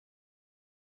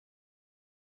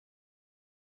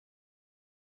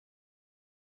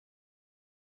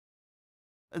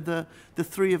The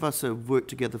three of us have worked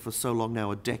together for so long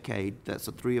now, a decade. That's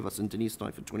the three of us, and Denise and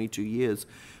I for 22 years.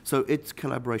 So it's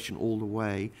collaboration all the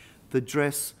way. The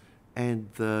dress and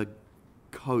the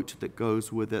coat that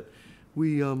goes with it,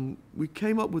 we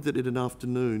came up with it in an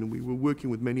afternoon, and we were working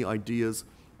with many ideas,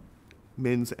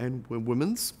 men's and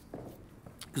women's,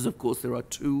 because of course there are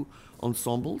two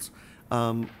ensembles.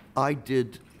 I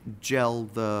did gel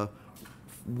the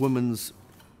women's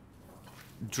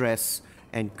dress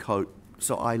and coat,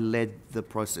 so I led the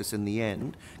process in the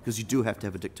end, because you do have to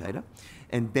have a dictator,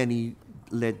 and Benny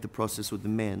led the process with the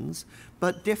men's.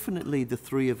 But definitely the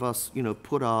three of us, you know,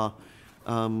 put our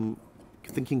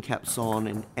thinking caps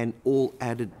on and all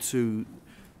added to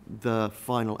the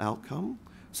final outcome.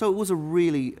 So it was a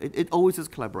really, it always is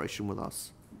collaboration with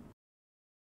us.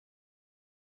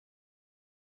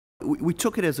 We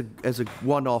took it as a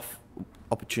one-off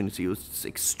opportunity. It was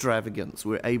extravagance.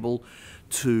 We're able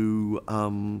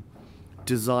to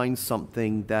design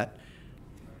something that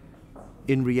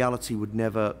in reality we would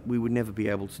never be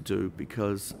able to do,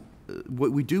 because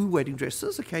we do wedding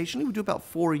dresses occasionally. We do about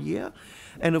 4 a year,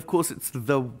 and of course it's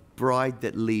the bride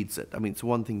that leads it. I mean, it's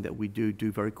one thing that we do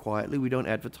very quietly. We don't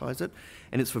advertise it,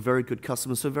 and it's for very good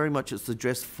customers. So very much it's the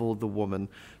dress for the woman.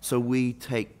 So we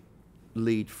take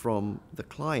lead from the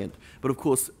client. But of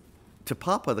course, Te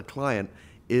Papa, the client,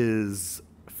 is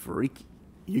freaky.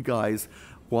 You guys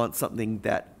want something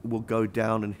that will go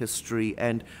down in history,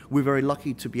 and we're very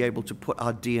lucky to be able to put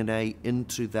our DNA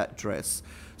into that dress.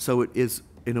 So it is,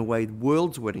 in a way, the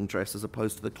world's wedding dress as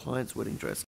opposed to the client's wedding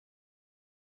dress.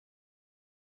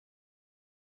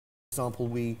 For example,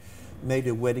 we made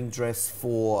a wedding dress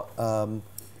for a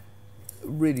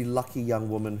really lucky young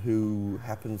woman who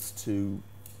happens to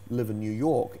live in New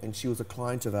York, and she was a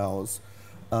client of ours.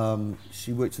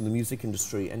 She works in the music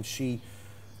industry, and she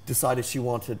decided she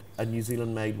wanted a New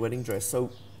Zealand-made wedding dress.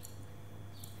 So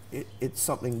it's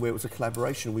something where it was a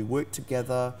collaboration. We worked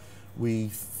together, we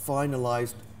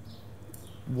finalized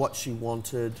what she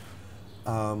wanted,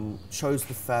 chose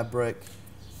the fabric.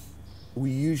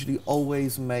 We usually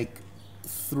always make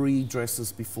 3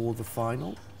 dresses before the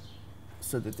final,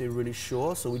 so that they're really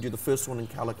sure. So we do the first one in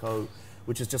calico,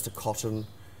 which is just a cotton.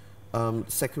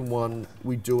 Second one,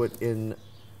 we do it in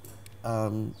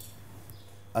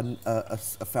a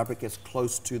fabric that's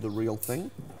close to the real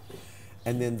thing.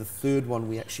 And then the third one,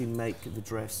 we actually make the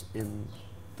dress in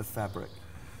the fabric.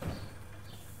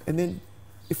 And then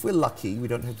if we're lucky, we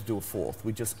don't have to do a fourth.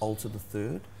 We just alter the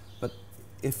third. But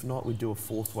if not, we do a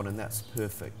fourth one, and that's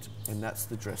perfect. And that's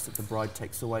the dress that the bride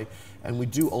takes away. And we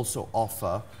do also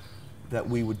offer that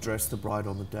we would dress the bride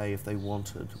on the day if they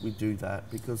wanted. We do that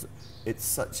because it's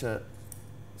such a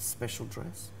special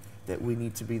dress that we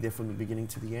need to be there from the beginning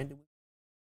to the end.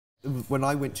 When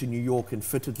I went to New York and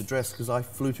fitted the dress, because I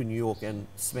flew to New York and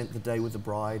spent the day with the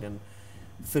bride and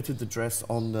fitted the dress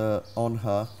on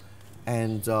her,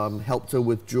 and helped her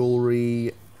with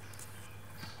jewelry.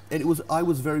 And I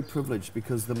was very privileged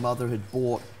because the mother had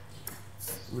bought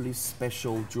really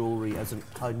special jewelry as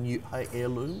her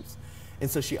heirlooms.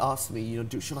 And so she asked me, you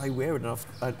know, should I wear it?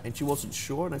 And she wasn't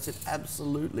sure, and I said,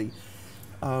 absolutely.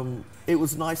 It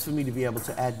was nice for me to be able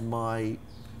to add my,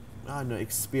 I don't know,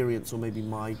 experience, or maybe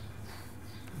my,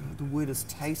 the word is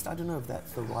taste, I don't know if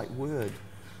that's the right word,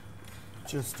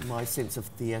 just my sense of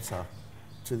theatre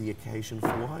to the occasion for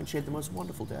her, and she had the most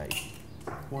wonderful day.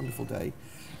 Wonderful day.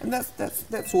 And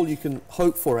that's all you can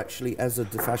hope for, actually, as a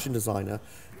fashion designer,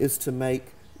 is to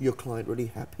make your client really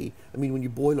happy. I mean, when you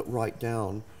boil it right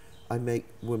down, I make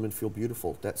women feel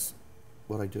beautiful. That's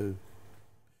what I do.